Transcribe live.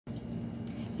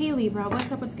Hey Libra,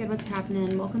 what's up, what's good, what's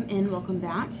happening? Welcome in, welcome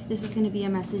back. This is going to be a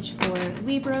message for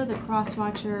Libra, the cross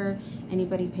watcher,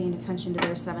 anybody paying attention to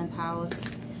their 7th house.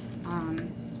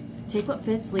 Take what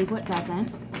fits, leave what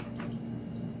doesn't.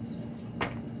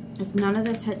 If none of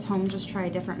this hits home, just try a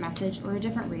different message or a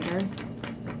different reader.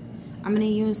 I'm going to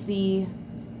use the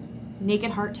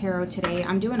Naked Heart Tarot today.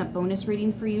 I'm doing a bonus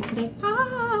reading for you today.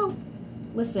 Oh!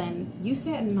 Listen, you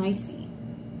sat in my seat.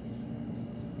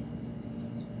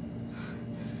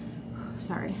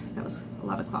 Sorry, that was a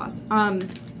lot of claws. I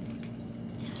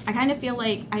kind of feel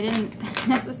like I didn't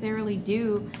necessarily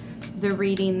do the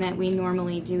reading that we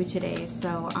normally do today,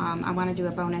 so I want to do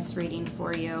a bonus reading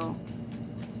for you.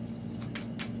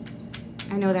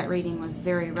 I know that reading was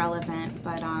very relevant,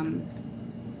 but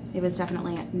it was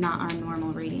definitely not our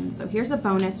normal reading. So here's a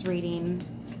bonus reading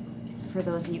for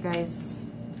those of you guys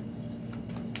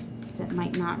that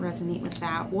might not resonate with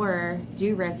that, or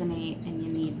do resonate and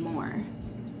you need more.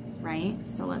 Right?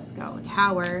 So let's go.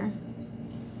 Tower.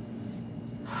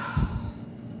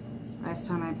 Last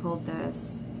time I pulled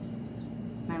this,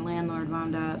 my landlord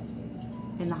wound up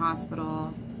in the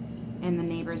hospital and the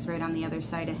neighbors right on the other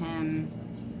side of him.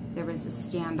 There was this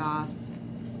standoff.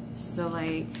 So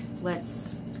like,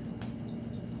 let's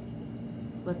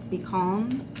be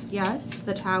calm. Yes,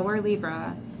 the Tower,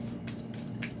 Libra.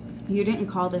 You didn't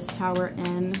call this tower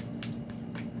in.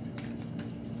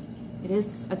 It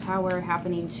is a tower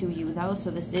happening to you, though,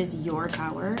 so this is your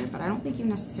tower, but I don't think you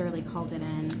necessarily called it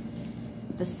in.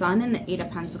 The Sun and the 8 of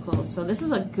Pentacles. So this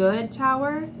is a good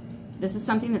tower. This is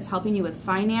something that's helping you with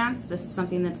finance. This is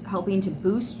something that's helping to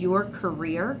boost your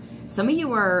career. Some of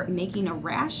you are making a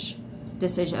rash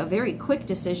decision, a very quick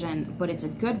decision, but it's a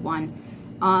good one.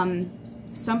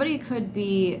 Somebody could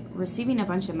be receiving a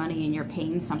bunch of money and you're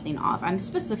paying something off. I'm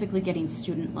specifically getting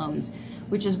student loans,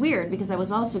 which is weird because I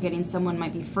was also getting someone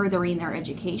might be furthering their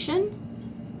education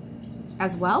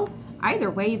as well.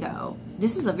 Either way, though,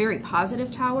 this is a very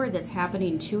positive tower that's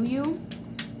happening to you.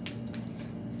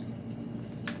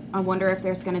 I wonder if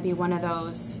there's going to be one of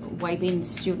those wiping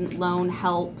student loan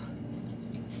help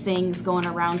things going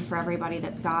around for everybody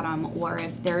that's got them, or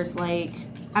if there's like,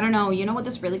 I don't know, you know what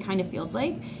this really kind of feels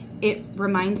like? It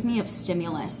reminds me of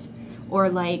stimulus, or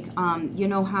like, you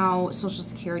know how Social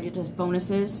Security does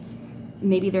bonuses?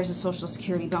 Maybe there's a Social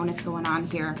Security bonus going on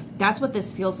here. That's what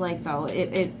this feels like, though.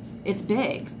 It's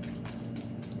big.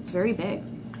 It's very big.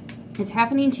 It's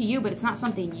happening to you, but it's not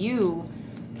something you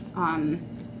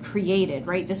created,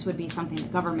 right? This would be something the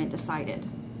government decided,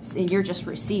 and you're just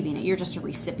receiving it. You're just a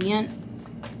recipient.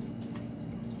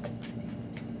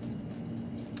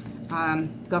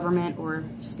 Government or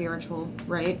spiritual,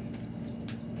 right?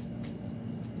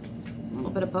 A little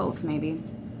bit of both, maybe.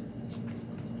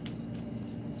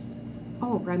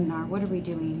 Oh, Remnar, what are we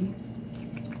doing?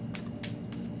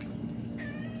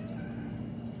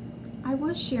 I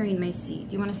was sharing my seat.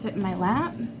 Do you want to sit in my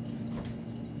lap?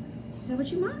 Is that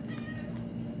what you want?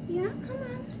 Yeah, come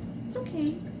on. It's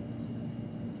okay.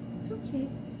 It's okay.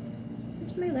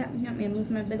 Here's my lap. You want me to move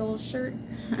my big old shirt?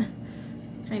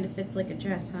 Kind of fits like a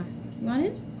dress, huh? You want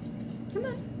it? Come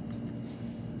on.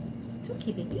 It's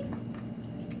okay, baby.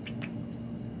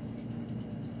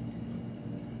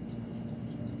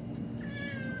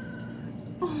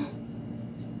 Oh.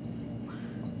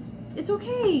 It's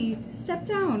okay. Step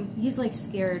down. He's like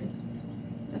scared.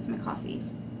 That's my coffee.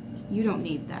 You don't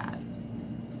need that.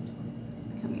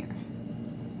 Come here.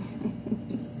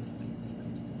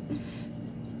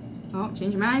 Oh,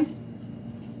 change your mind?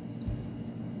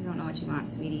 You don't know what you want,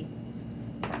 sweetie.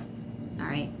 All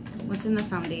right, what's in the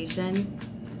foundation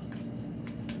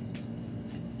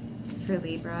for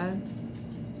Libra?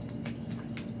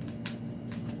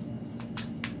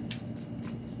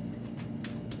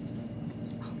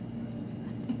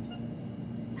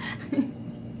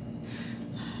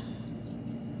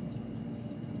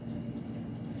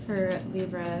 For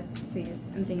Libra, please,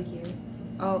 and thank you.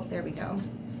 Oh, there we go.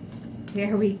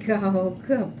 There we go.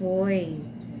 Good boy.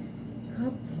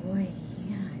 Good boy.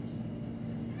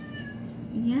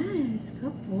 Yes,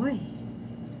 good boy.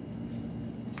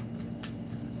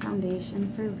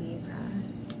 Foundation for Libra.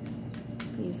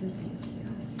 Please and thank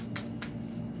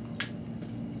you.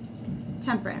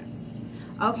 Temperance.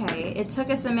 Okay, it took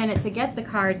us a minute to get the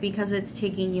card because it's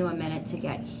taking you a minute to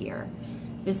get here.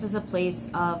 This is a place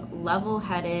of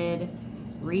level-headed,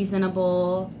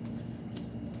 reasonable.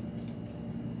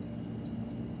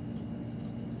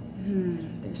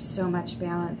 There's so much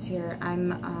balance here.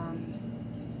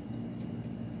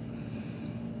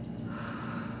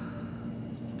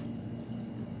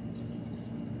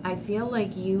 I feel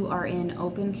like you are in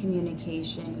open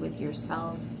communication with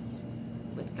yourself,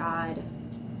 with God,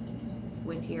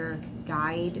 with your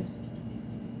guides,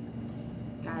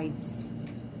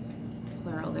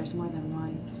 plural, there's more than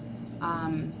one.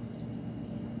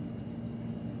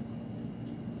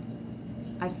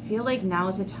 I feel like now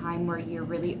is a time where you're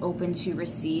really open to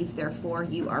receive, therefore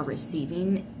you are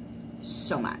receiving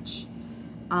so much.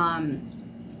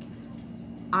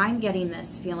 I'm getting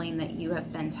this feeling that you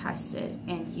have been tested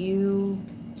and you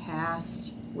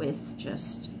passed with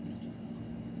just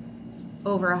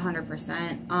over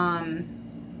 100%.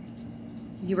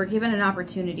 You were given an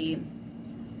opportunity,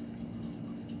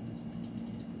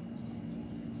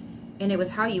 and it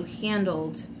was how you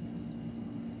handled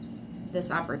this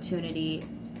opportunity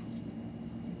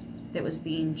that was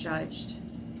being judged.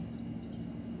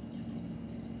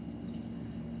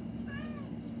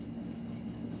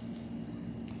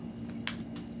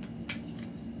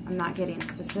 I'm not getting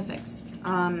specifics.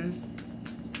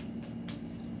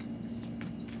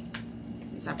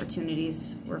 These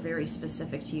opportunities were very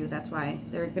specific to you. That's why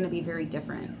they're going to be very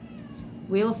different.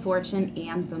 Wheel of Fortune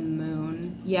and the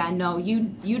Moon. Yeah, no,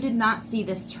 you did not see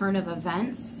this turn of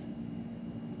events.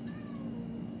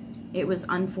 It was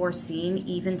unforeseen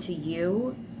even to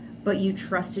you, but you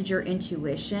trusted your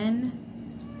intuition.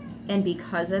 And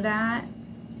because of that,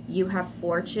 you have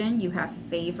fortune, you have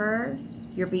favor,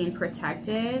 you're being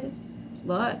protected.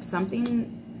 Look, something's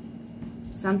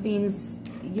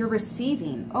you're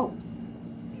receiving. Oh,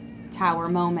 Tower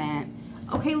moment.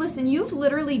 Okay, listen, you've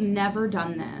literally never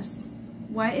done this.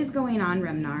 What is going on,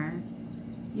 Remnar?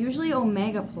 Usually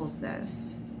Omega pulls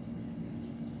this.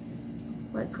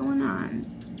 What's going on?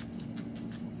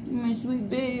 My sweet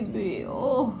baby.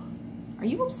 Oh, are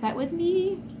you upset with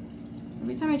me?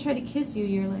 Every time I try to kiss you,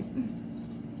 you're like...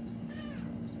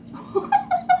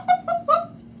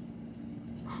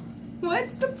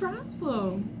 What's the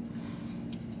problem?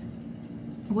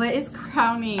 What is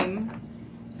crowning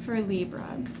for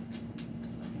Libra?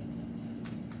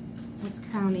 What's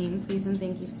crowning? Please and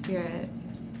thank you, Spirit.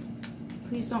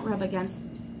 Please don't rub against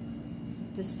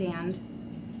the stand.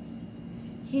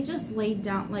 He just laid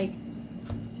down, like,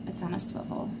 it's on a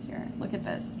swivel. Here, look at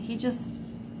this. He just,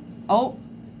 oh,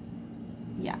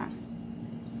 yeah.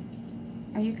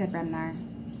 Are you good, Remnar?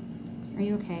 Are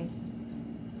you okay?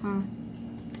 Huh?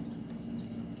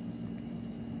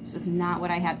 This is not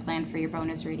what I had planned for your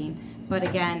bonus reading. But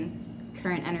again,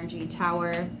 current energy,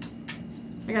 Tower.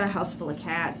 I got a house full of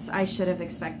cats. I should have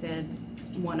expected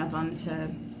one of them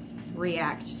to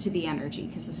react to the energy,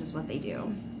 because this is what they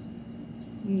do.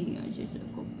 Yes, he's a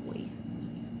good boy.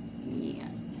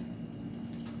 Yes.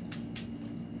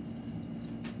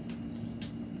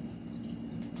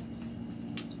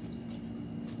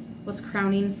 What's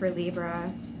crowning for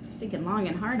Libra? Thinking long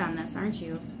and hard on this, aren't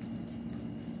you?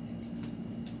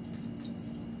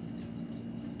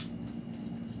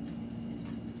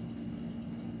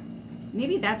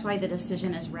 Maybe that's why the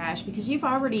decision is rash, because you've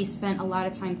already spent a lot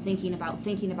of time thinking about.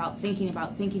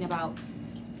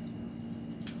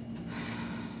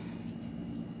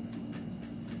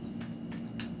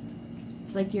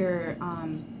 It's like you're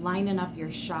lining up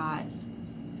your shot.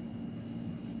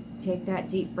 Take that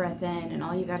deep breath in, and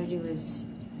all you got to do is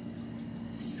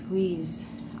squeeze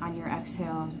on your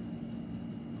exhale.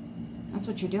 That's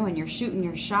what you're doing. You're shooting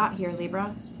your shot here,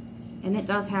 Libra. And it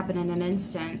does happen in an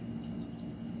instant.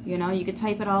 You know, you could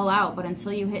type it all out, but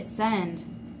until you hit send,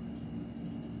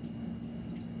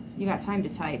 you got time to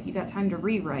type. You got time to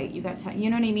rewrite. You got time, you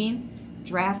know what I mean?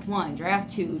 Draft 1, draft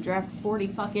 2, draft 40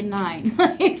 fucking 9.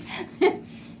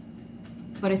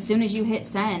 But as soon as you hit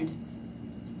send,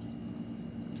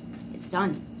 it's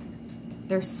done.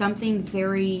 There's something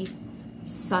very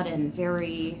sudden,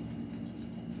 very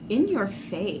in your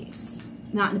face.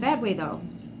 Not in a bad way, though.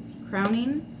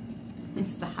 Crowning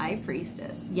is the High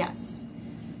Priestess. Yes.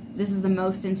 This is the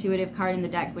most intuitive card in the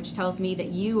deck, which tells me that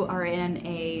you are in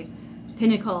a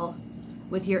pinnacle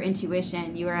with your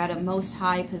intuition. You are at a most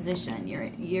high position.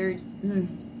 You're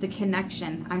the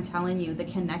connection. I'm telling you, the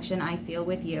connection I feel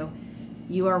with you.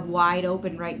 You are wide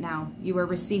open right now. You are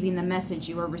receiving the message.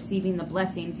 You are receiving the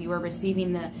blessings. You are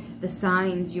receiving the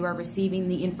signs. You are receiving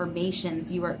the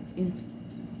informations. You are in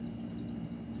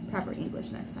proper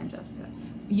English next time, Jessica.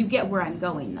 You get where I'm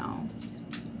going, though.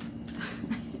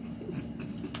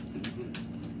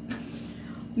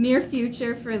 Near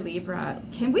future for Libra.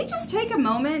 Can we just take a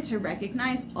moment to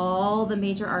recognize all the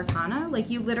major arcana? Like,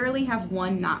 you literally have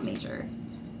one not major.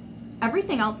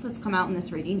 Everything else that's come out in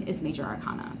this reading is major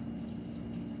arcana.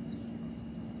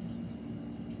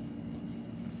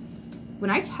 When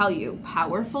I tell you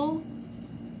powerful,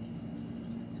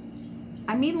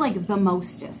 I mean like the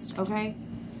mostest, okay?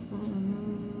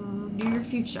 Near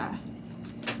future.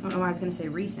 I don't know why I was going to say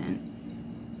recent.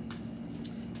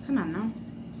 Come on now.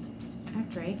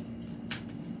 Act right.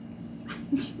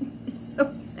 It's so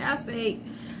sassy.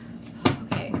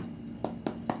 Okay.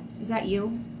 Is that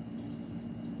you?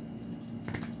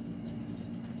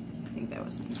 I think that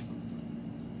was him.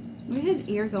 Look at his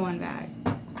ear going back.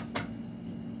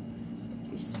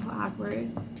 You're so awkward.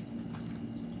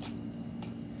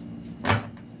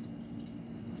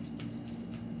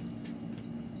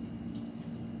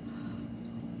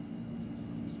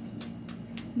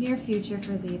 Near future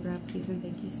for Libra, please and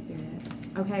thank you, Spirit.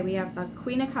 Okay, we have the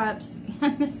Queen of Cups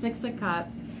and the Six of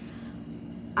Cups.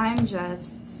 I'm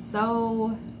just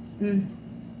so...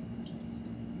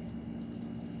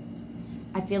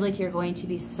 I feel like you're going to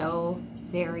be so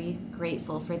very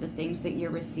grateful for the things that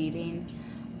you're receiving.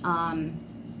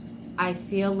 I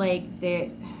feel like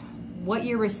that what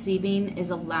you're receiving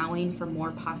is allowing for more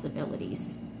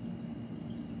possibilities.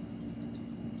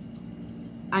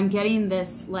 I'm getting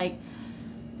this like...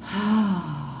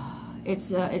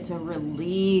 it's a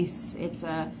release. It's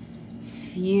a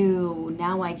phew.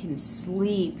 Now I can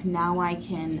sleep. Now I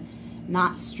can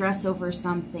not stress over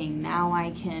something. Now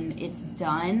I can, it's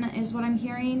done is what I'm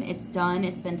hearing. It's done.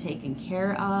 It's been taken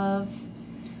care of.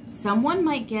 Someone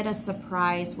might get a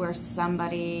surprise where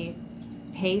somebody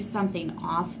pays something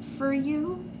off for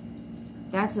you.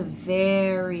 That's a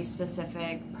very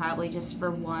specific, probably just for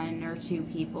 1 or 2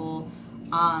 people.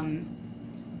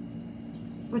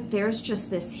 But there's just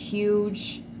this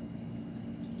huge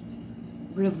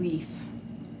relief.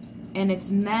 And it's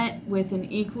met with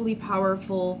an equally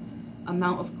powerful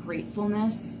amount of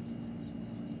gratefulness.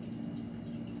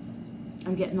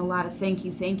 I'm getting a lot of thank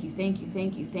you, thank you, thank you,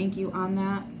 thank you, thank you on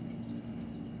that.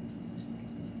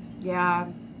 Yeah.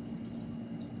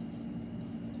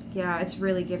 Yeah, it's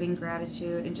really giving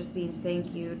gratitude and just being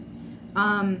thank you.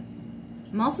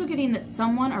 I'm also getting that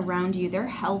someone around you, their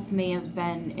health may have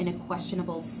been in a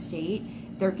questionable state.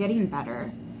 They're getting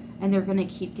better, and they're going to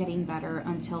keep getting better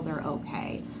until they're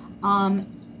okay.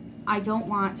 I don't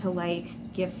want to,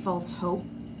 like, give false hope,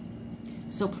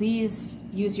 so please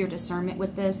use your discernment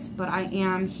with this, but I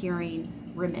am hearing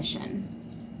remission.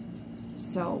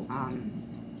 So,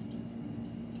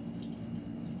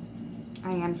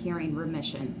 I am hearing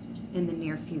remission in the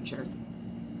near future.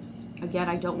 Again,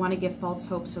 I don't want to give false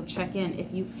hope, so check in.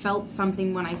 If you felt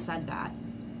something when I said that,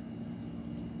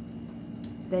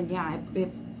 then yeah, if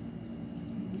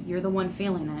you're the one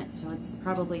feeling it, so it's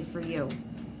probably for you.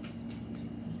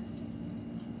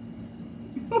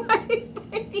 Why are you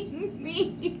biting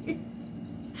me?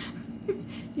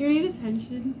 You need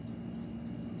attention.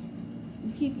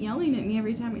 You keep yelling at me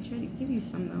every time I try to give you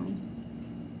some, though.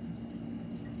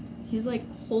 He's like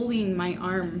holding my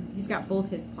arm. He's got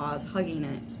both his paws, hugging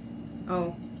it.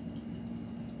 Oh.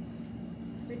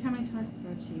 Every time I talk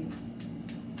about you.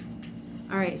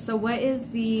 Alright, so what is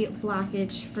the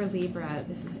blockage for Libra?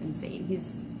 This is insane.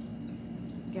 He's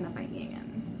gonna bite me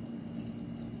again.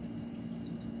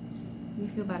 You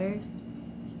feel better?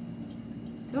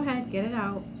 Go ahead, get it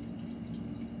out.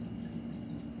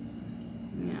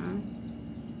 Yeah.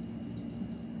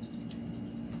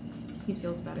 He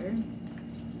feels better.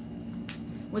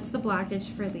 What's the blockage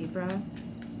for Libra?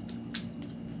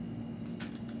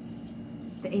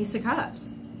 The Ace of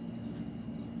Cups.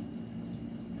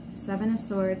 7 of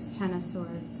Swords, 10 of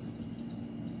Swords.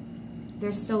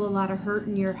 There's still a lot of hurt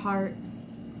in your heart.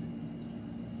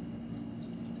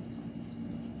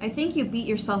 I think you beat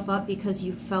yourself up because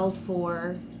you fell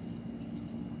for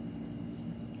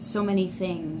so many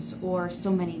things or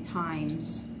so many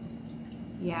times.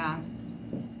 Yeah.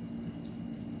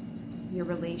 Your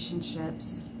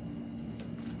relationships.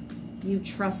 You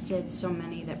trusted so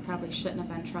many that probably shouldn't have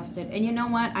been trusted. And you know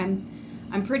what? I'm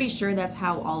pretty sure that's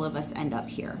how all of us end up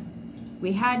here.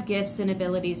 We had gifts and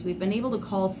abilities. We've been able to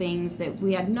call things that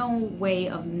we had no way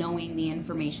of knowing the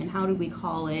information. How did we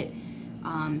call it?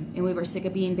 And we were sick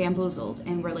of being bamboozled.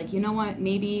 And we're like, you know what?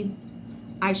 Maybe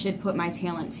I should put my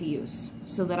talent to use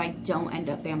so that I don't end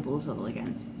up bamboozled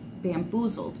again.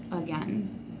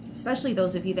 Especially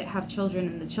those of you that have children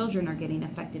and the children are getting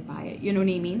affected by it. You know what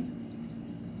I mean?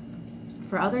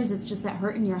 For others, it's just that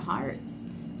hurt in your heart.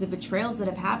 The betrayals that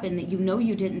have happened that you know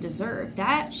you didn't deserve.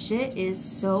 That shit is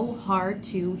so hard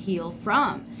to heal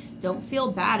from. Don't feel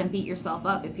bad and beat yourself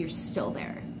up if you're still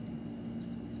there.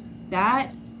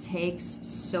 That takes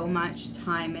so much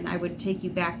time, and I would take you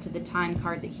back to the time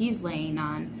card that he's laying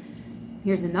on.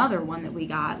 Here's another one that we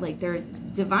got. Like, there's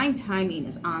divine timing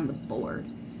is on the board,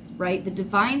 right? The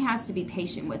divine has to be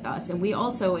patient with us, and we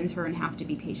also in turn have to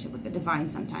be patient with the divine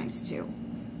sometimes too.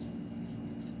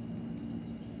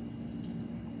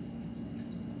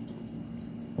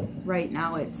 Right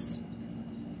now it's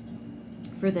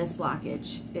for this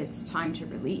blockage. It's time to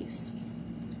release.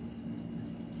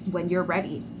 When you're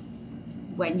ready.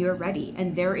 When you're ready.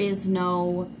 And there is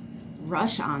no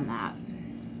rush on that.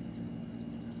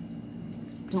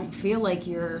 Don't feel like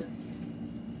you're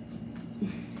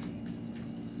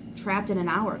trapped in an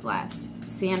hourglass,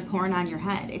 sand pouring on your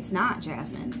head. It's not,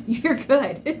 Jasmine. You're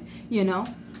good. You know?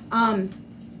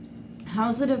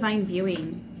 How's the divine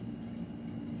viewing?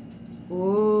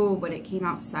 Oh, but it came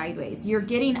out sideways. You're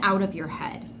getting out of your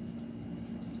head.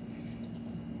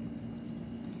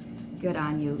 Good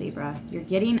on you, Libra. You're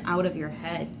getting out of your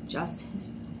head.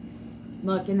 Justice.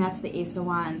 Look, and that's the Ace of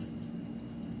Wands.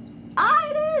 Ah,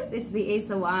 it is! It's the Ace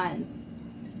of Wands.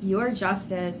 Your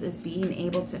justice is being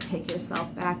able to pick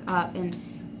yourself back up and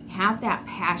have that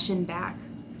passion back.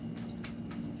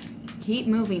 Keep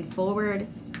moving forward.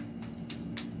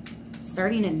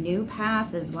 Starting a new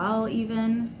path as well,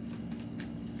 even.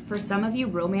 For some of you,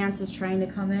 romance is trying to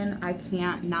come in. I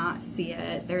can't not see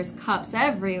it. There's cups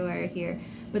everywhere here.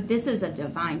 But this is a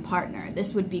divine partner.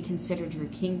 This would be considered your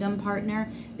kingdom partner.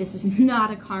 This is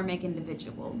not a karmic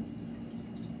individual.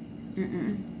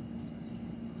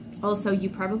 Also, you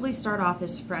probably start off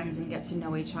as friends and get to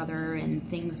know each other, and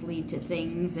things lead to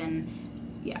things, and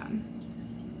yeah.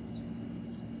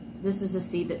 This is a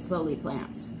seed that slowly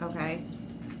plants, okay?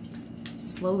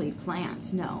 Slowly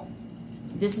plants, no.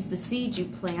 This is the seed you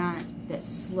plant that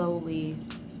slowly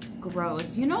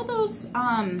grows. You know those,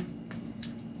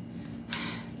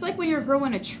 it's like when you're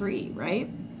growing a tree, right?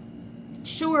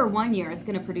 Sure, one year it's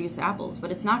going to produce apples,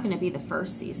 but it's not going to be the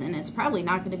first season. It's probably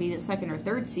not going to be the second or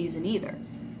third season either.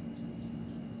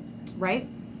 Right?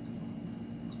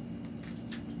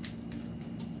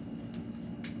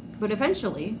 But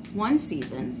eventually, one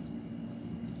season,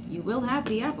 you will have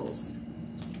the apples.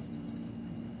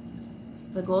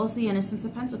 The goal is the Innocence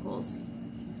of Pentacles.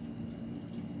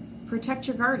 Protect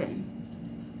your garden.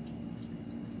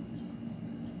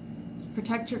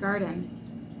 Protect your garden.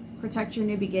 Protect your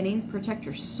new beginnings. Protect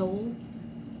your soul.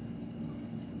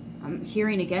 I'm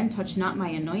hearing again, touch not my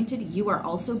anointed. You are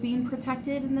also being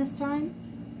protected in this time.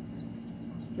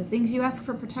 The things you ask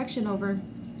for protection over,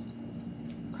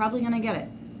 probably going to get it.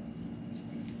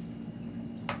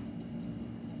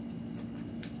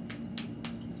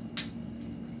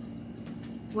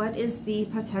 What is the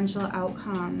potential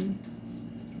outcome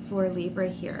for Libra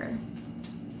here?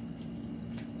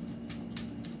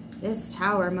 This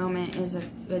Tower moment is a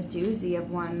doozy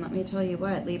of one. Let me tell you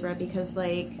what, Libra, because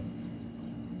like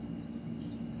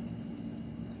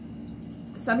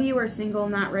some of you are single,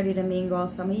 not ready to mingle.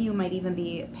 Some of you might even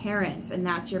be parents, and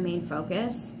that's your main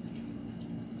focus.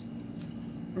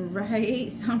 Right?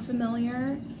 Sound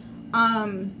familiar?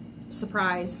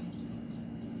 Surprise.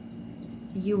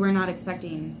 You were not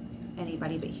expecting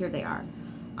anybody, but here they are.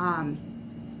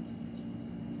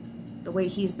 The way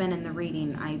he's been in the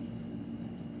reading,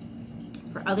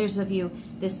 for others of you,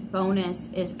 this bonus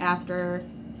is after,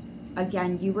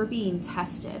 again, you were being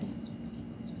tested.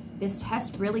 This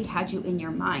test really had you in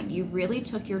your mind. You really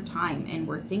took your time and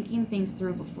were thinking things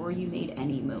through before you made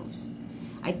any moves.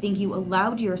 I think you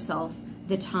allowed yourself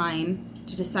the time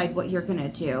to decide what you're going to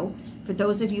do. For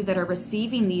those of you that are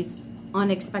receiving these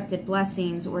unexpected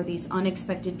blessings or these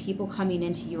unexpected people coming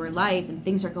into your life and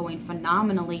things are going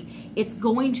phenomenally, it's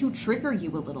going to trigger you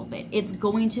a little bit. It's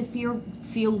going to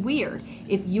feel weird.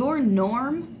 If your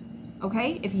norm,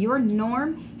 okay, if your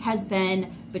norm has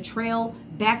been betrayal,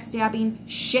 backstabbing,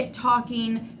 shit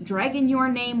talking, dragging your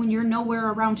name when you're nowhere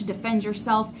around to defend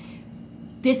yourself,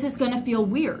 this is going to feel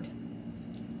weird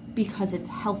because it's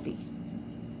healthy.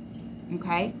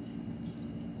 Okay?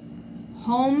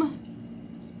 Home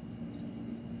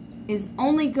is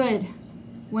only good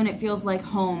when it feels like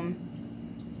home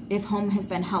if home has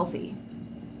been healthy.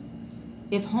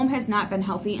 If home has not been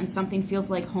healthy and something feels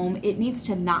like home, it needs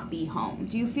to not be home.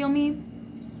 Do you feel me?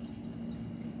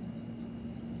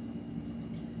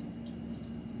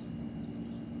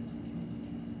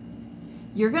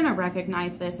 You're going to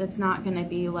recognize this. It's not going to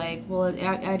be like, well,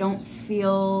 I don't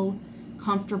feel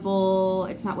comfortable.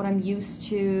 It's not what I'm used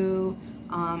to.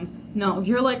 No,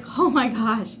 you're like, oh my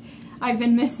gosh, I've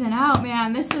been missing out,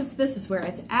 man. This is where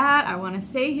it's at. I want to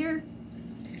stay here.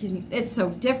 Excuse me. It's so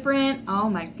different. Oh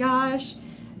my gosh.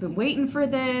 I've been waiting for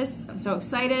this. I'm so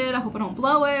excited. I hope I don't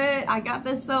blow it. I got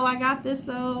this though. I got this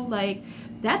though. Like,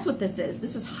 that's what this is.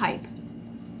 This is hype.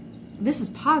 This is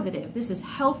positive. This is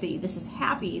healthy. This is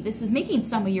happy. This is making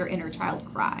some of your inner child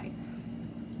cry.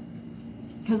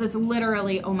 Because it's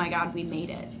literally, oh my God, we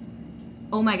made it.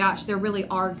 Oh my gosh, there really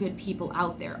are good people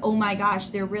out there. Oh my gosh,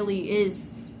 there really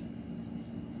is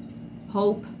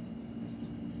hope.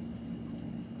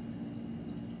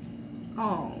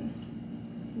 Oh,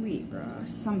 Libra.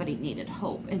 Somebody needed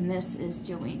hope, and this is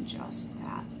doing just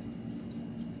that.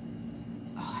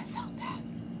 Oh, I felt that.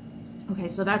 Okay,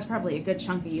 so that's probably a good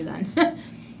chunk of you then.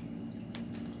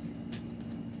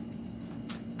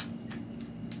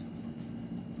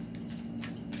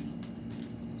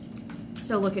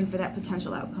 Still looking for that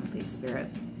potential outcome, please, Spirit.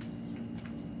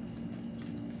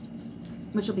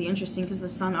 Which will be interesting because the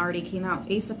Sun already came out.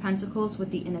 Ace of Pentacles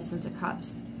with the Innocence of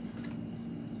Cups.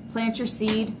 Plant your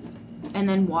seed and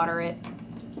then water it.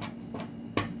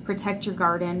 Protect your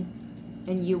garden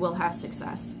and you will have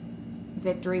success.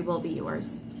 Victory will be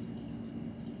yours.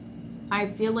 I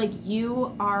feel like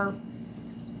you've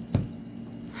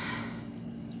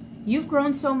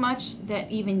grown so much that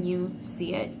even you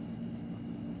see it.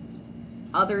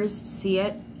 Others see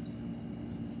it.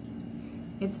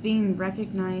 It's being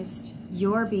recognized.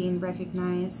 You're being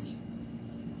recognized.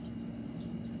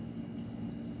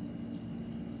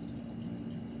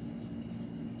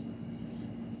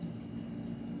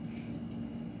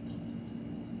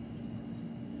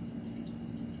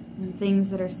 And things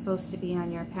that are supposed to be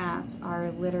on your path are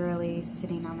literally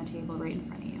sitting on the table right in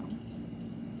front of you.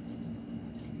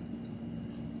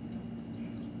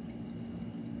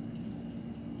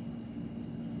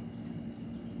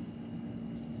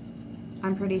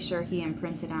 I'm pretty sure he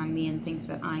imprinted on me and thinks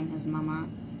that I'm his mama.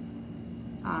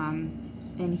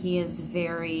 And he is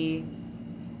very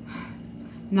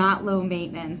not low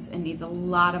maintenance and needs a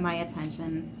lot of my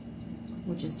attention,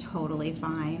 which is totally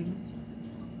fine.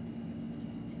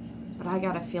 But I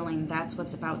got a feeling that's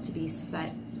what's about to be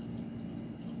set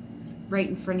right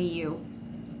in front of you.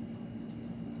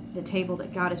 The table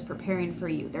that God is preparing for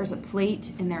you. There's a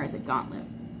plate and there is a gauntlet.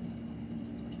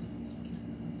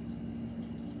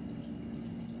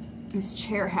 This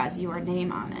chair has your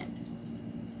name on it.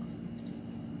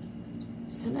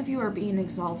 Some of you are being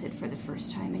exalted for the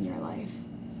first time in your life.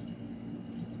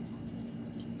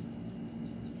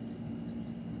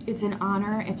 It's an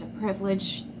honor, it's a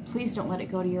privilege. Please don't let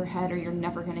it go to your head or you're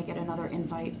never going to get another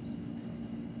invite.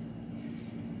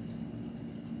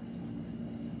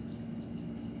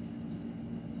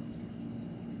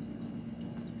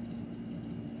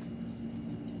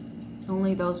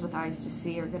 Only those with eyes to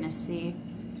see are going to see.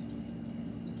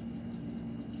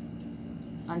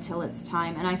 Until it's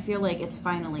time. And I feel like it's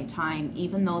finally time.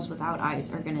 Even those without eyes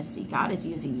are going to see. God is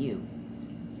using you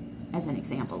as an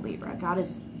example, Libra. God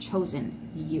has chosen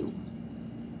you.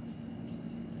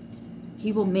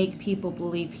 He will make people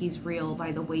believe he's real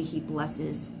by the way he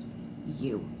blesses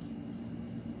you.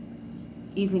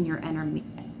 Even your enemy.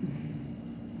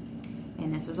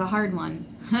 And this is a hard one.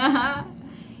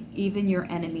 Even your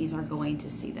enemies are going to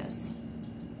see this.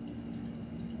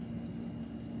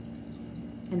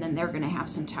 And then they're going to have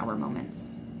some tower moments.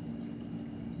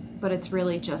 But it's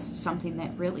really just something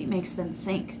that really makes them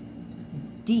think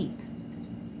deep.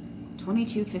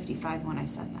 2255 when I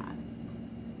said that.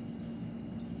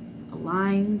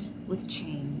 Aligned with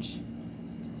change.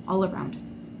 All around.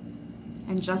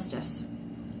 And justice.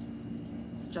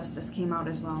 Justice came out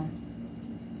as well.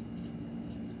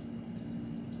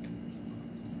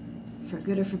 For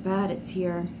good or for bad, it's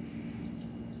here.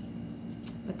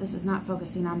 But this is not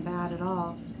focusing on bad at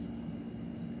all.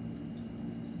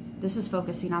 This is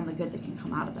focusing on the good that can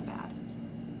come out of the bad.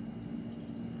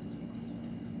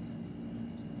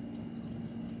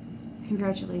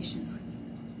 Congratulations.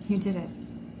 You did it.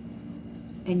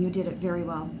 And you did it very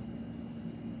well.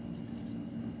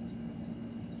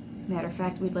 Matter of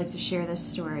fact, we'd like to share this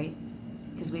story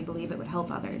because we believe it would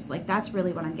help others. Like, that's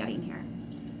really what I'm getting here.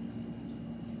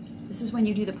 This is when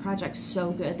you do the project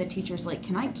so good, the teacher's like,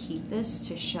 can I keep this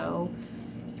to show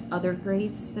other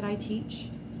grades that I teach?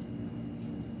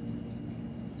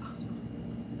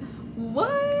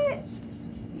 What?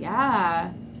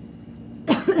 Yeah.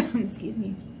 Excuse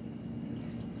me.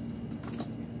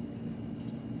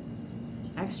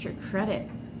 Extra credit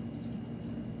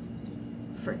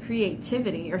for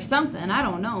creativity or something. I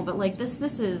don't know. But like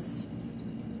this is...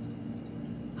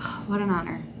 What an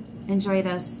honor. Enjoy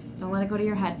this. Don't let it go to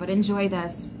your head, but enjoy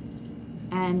this.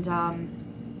 And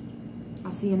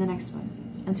I'll see you in the next one.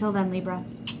 Until then, Libra,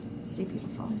 stay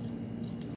beautiful.